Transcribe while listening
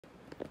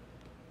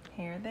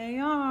Here they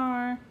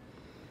are.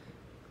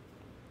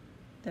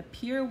 The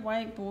pure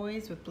white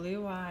boys with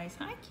blue eyes.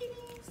 Hi,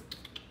 kitties.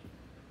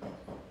 Look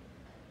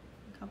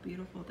how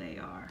beautiful they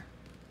are.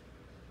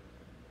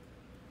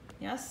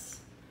 Yes,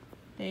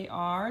 they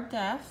are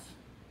deaf.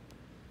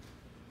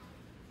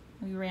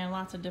 We ran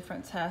lots of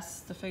different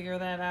tests to figure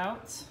that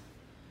out.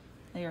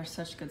 They are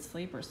such good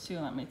sleepers too,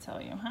 let me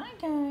tell you. Hi,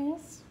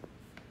 guys.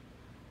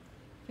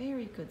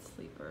 Very good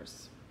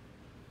sleepers.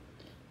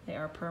 They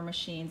are purr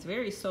machines,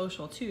 very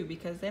social too,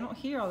 because they don't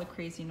hear all the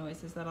crazy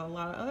noises that a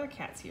lot of other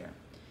cats hear.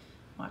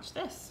 Watch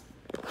this.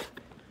 Come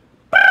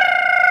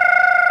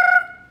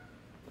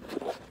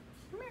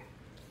here.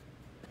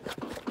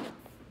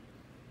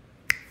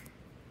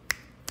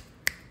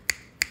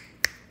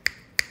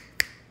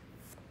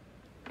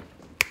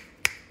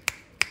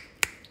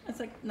 It's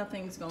like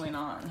nothing's going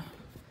on.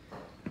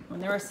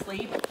 When they're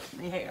asleep,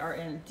 they are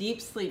in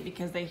deep sleep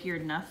because they hear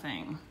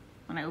nothing.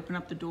 When I open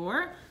up the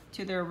door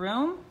to their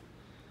room,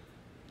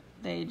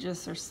 they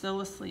just are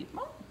still asleep.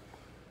 Oh,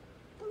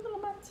 a little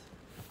bit.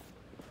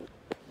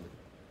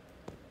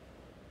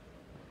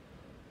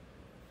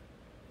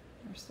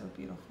 They're so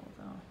beautiful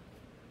though.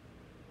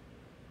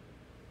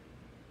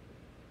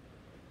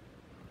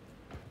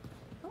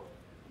 Oh,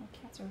 my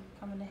cats are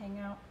coming to hang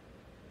out.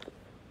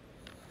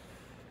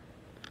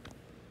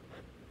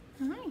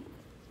 Hi.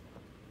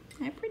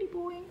 Hi, pretty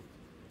boy.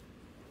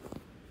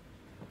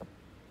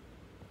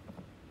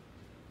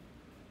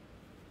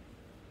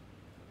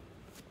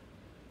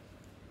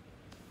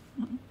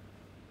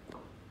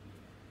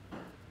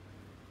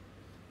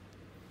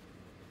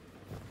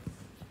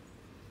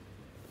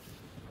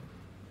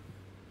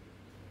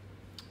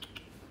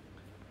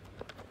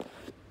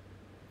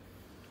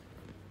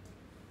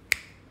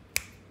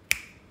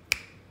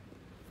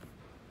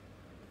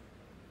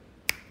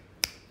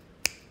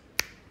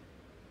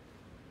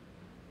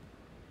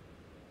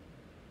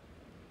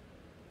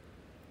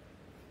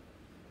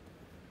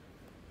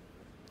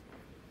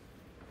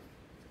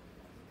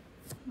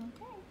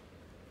 Okay.